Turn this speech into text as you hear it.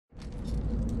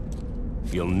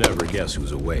You'll never guess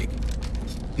who's awake.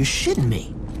 You're shitting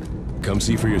me. Come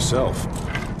see for yourself.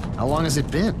 How long has it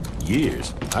been?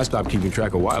 Years. I stopped keeping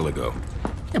track a while ago.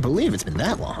 Can't believe it's been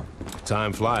that long.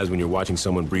 Time flies when you're watching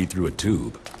someone breathe through a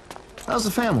tube. How's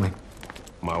the family?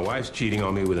 My wife's cheating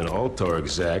on me with an Altar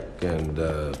exec, and,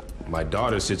 my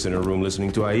daughter sits in her room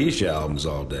listening to Aisha albums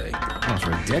all day. Oh,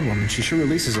 for a dead woman, she sure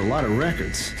releases a lot of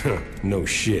records. No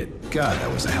shit. God, that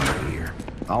was a hell of a year.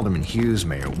 Alderman Hughes,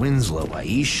 Mayor Winslow,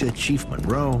 Aisha, Chief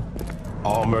Monroe.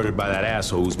 All murdered by that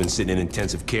asshole who's been sitting in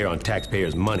intensive care on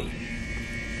taxpayers' money.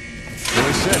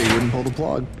 Boy said he wouldn't pull the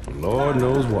plug. Lord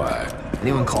knows why.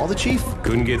 Anyone call the chief?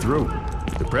 Couldn't get through.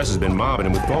 The press has been mobbing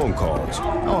him with phone calls.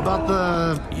 Oh, about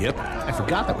the... Yep. I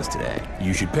forgot that was today.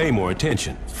 You should pay more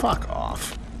attention. Fuck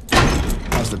off.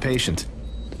 How's the patient?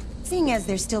 Seeing as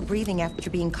they're still breathing after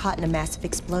being caught in a massive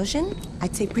explosion,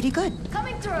 I'd say pretty good.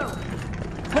 Coming through!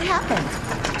 What happened?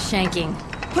 Shanking.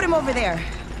 Put him over there.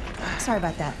 Sorry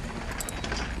about that.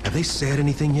 Have they said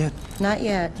anything yet? Not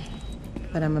yet.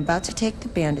 But I'm about to take the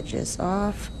bandages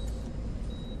off.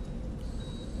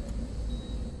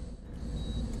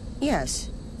 Yes.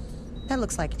 That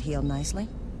looks like it healed nicely.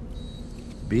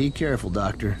 Be careful,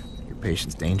 Doctor. Your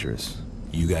patient's dangerous.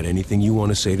 You got anything you want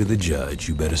to say to the judge,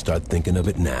 you better start thinking of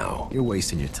it now. You're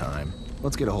wasting your time.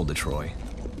 Let's get a hold of Troy.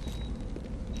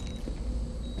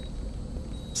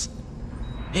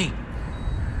 Hey,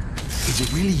 is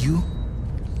it really you?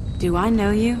 Do I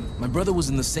know you? My brother was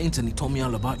in the Saints and he told me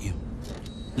all about you.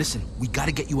 Listen, we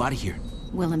gotta get you out of here.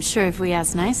 Well, I'm sure if we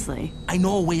ask nicely. I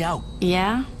know a way out.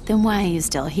 Yeah? Then why are you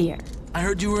still here? I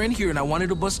heard you were in here and I wanted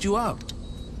to bust you out.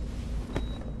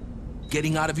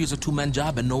 Getting out of here is a two-man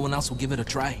job and no one else will give it a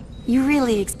try. You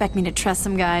really expect me to trust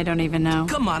some guy I don't even know?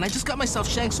 Come on, I just got myself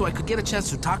shanked so I could get a chance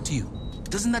to talk to you.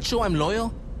 Doesn't that show I'm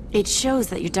loyal? It shows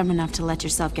that you're dumb enough to let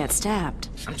yourself get stabbed.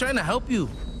 I'm trying to help you.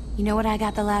 You know what I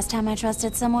got the last time I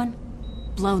trusted someone?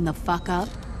 Blown the fuck up.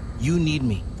 You need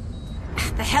me.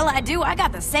 The hell I do? I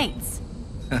got the Saints.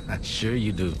 Sure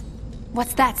you do.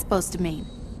 What's that supposed to mean?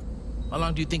 How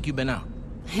long do you think you've been out?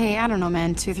 Hey, I don't know,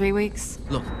 man. 2-3 weeks?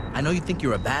 Look, I know you think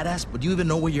you're a badass, but do you even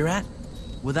know where you're at?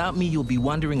 Without me, you'll be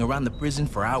wandering around the prison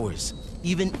for hours.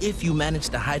 Even if you manage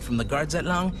to hide from the guards that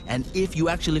long, and if you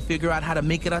actually figure out how to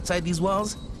make it outside these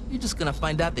walls, you're just gonna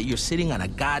find out that you're sitting on a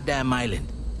goddamn island.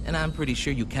 And I'm pretty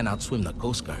sure you can't outswim the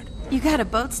Coast Guard. You got a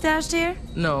boat stashed here?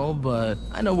 No, but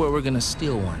I know where we're gonna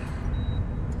steal one.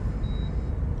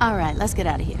 All right, let's get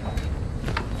out of here.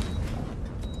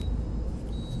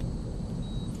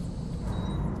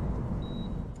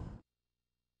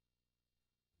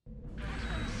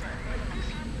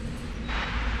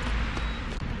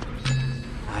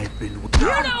 I've been... You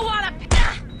don't wanna...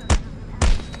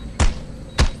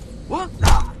 What?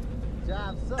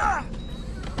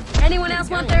 Anyone else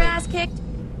want their ass kicked?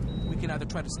 We can either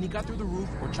try to sneak out through the roof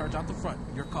or charge out the front.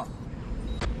 Your call.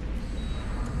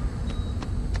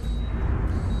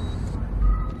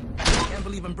 I can't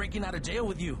believe I'm breaking out of jail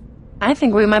with you. I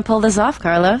think we might pull this off,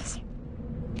 Carlos.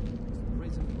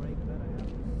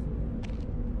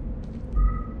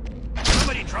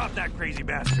 Somebody drop that crazy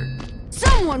bastard.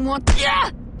 Someone wants... Yeah!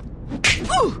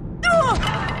 Ooh!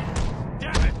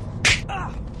 Damn it.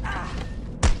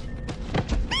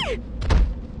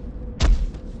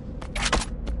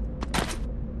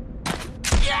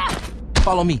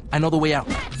 Follow me. I know the way out.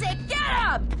 That's it! Get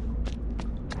up!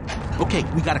 Okay,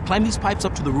 we gotta climb these pipes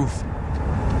up to the roof.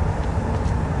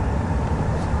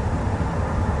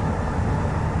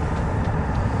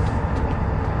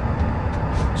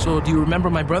 So, do you remember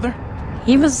my brother?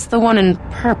 He was the one in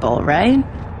purple, right?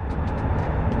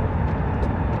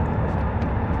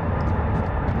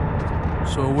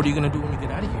 So, what are you gonna do when you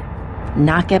get out of here?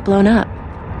 Not get blown up.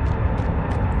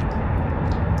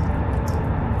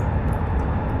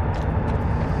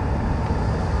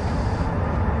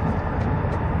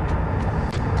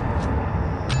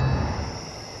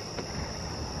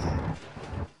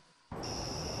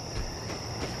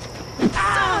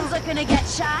 Someone's looking to get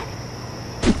shot.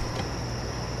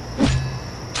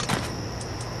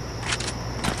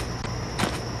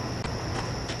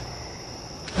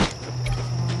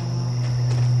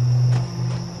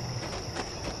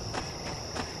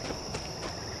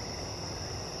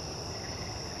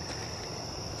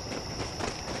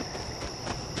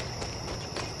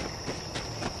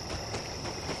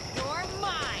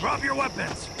 Drop your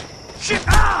weapons. Shit!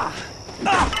 Ah!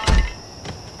 Ah!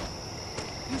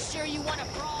 You sure you want to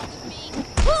brawl with me?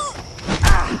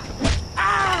 Ah!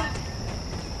 Ah!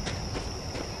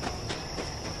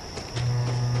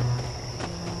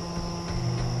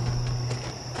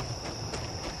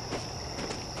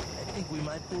 I think we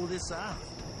might pull this off.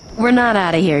 We're not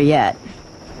out of here yet.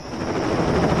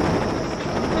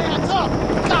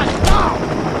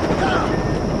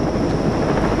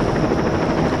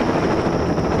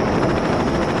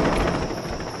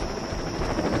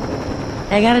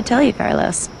 I gotta tell you,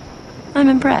 Carlos, I'm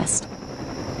impressed.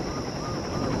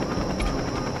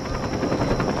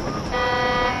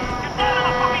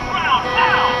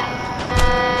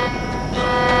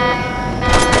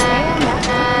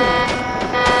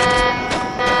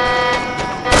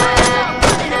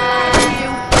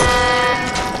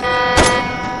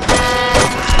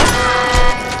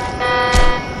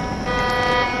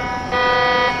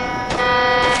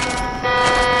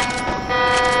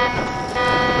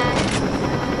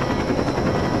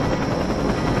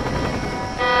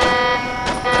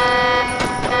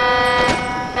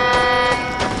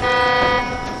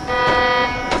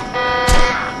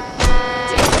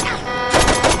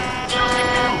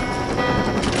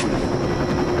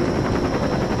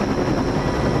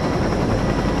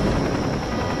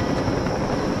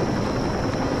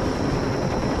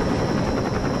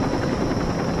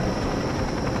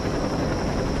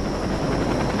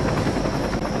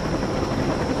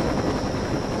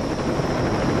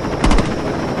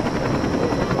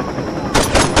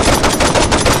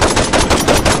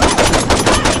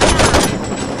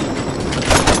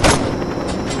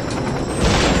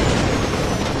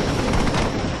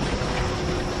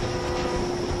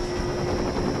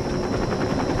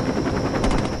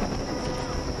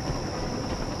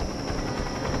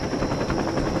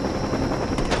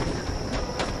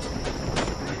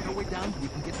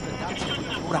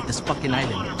 Off this fucking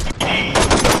island.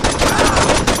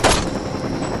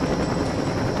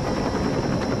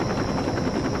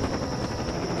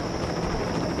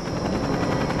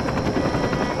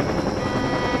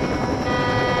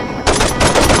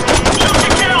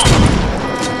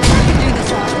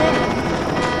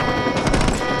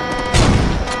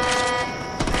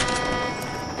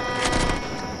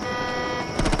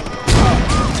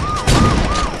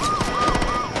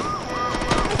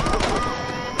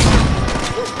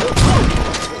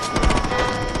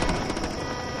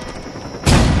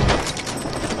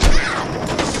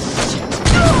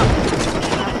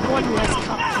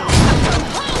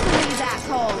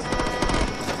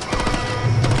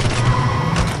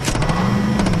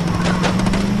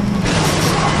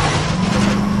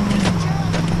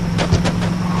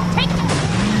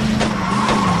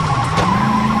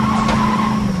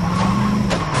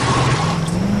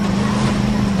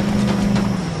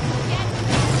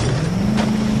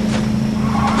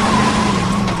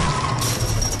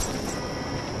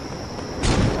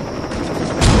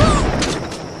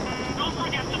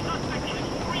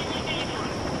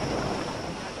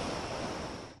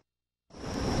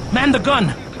 Man the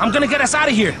gun! I'm gonna get us out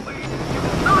of here!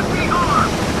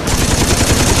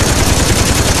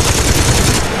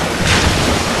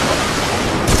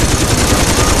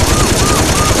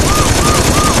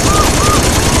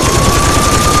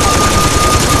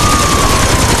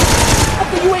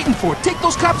 What are you waiting for? Take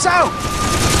those cops out!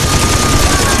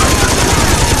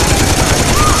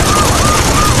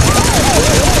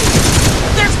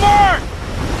 There's more!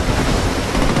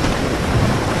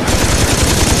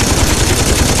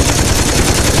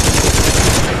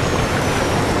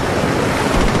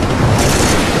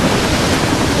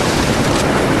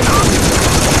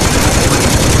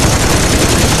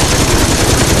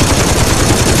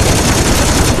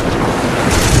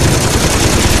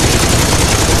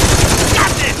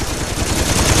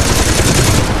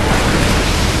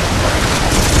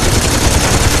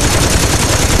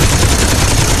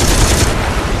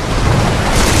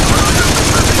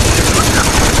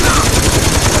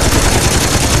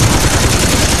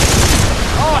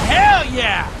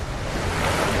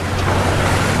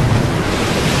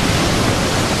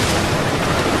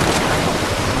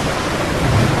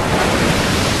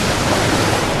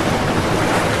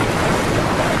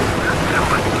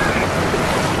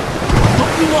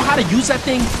 How to use that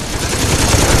thing?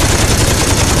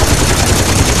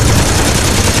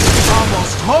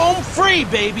 Almost home free,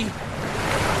 baby!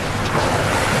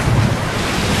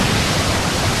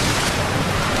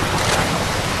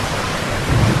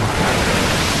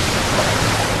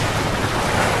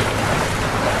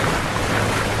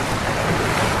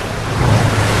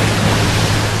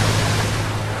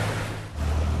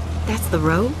 That's the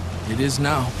road? It is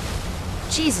now.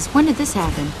 Jesus, when did this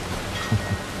happen?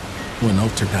 When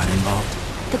Ulter got involved.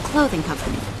 The clothing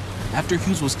company. After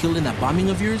Hughes was killed in that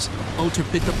bombing of yours, Ulter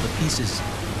picked up the pieces.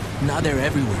 Now they're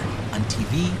everywhere. On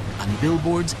TV, on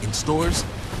billboards, in stores.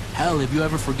 Hell, if you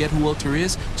ever forget who Ulter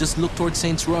is, just look towards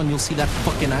Saints Row and you'll see that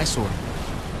fucking eyesore.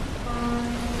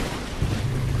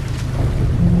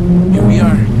 Here we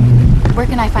are. Where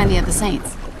can I find the other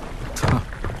Saints?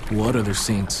 What other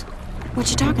Saints?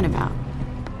 What you talking about?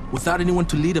 Without anyone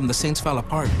to lead them, the Saints fell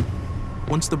apart.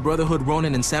 Once the Brotherhood,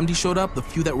 Ronan, and Samdi showed up, the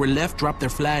few that were left dropped their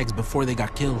flags before they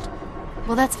got killed.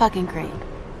 Well, that's fucking great.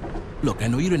 Look, I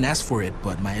know you didn't ask for it,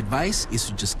 but my advice is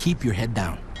to just keep your head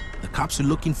down. The cops are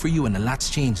looking for you and a lot's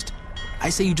changed. I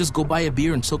say you just go buy a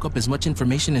beer and soak up as much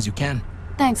information as you can.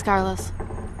 Thanks, Carlos.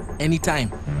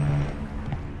 Anytime.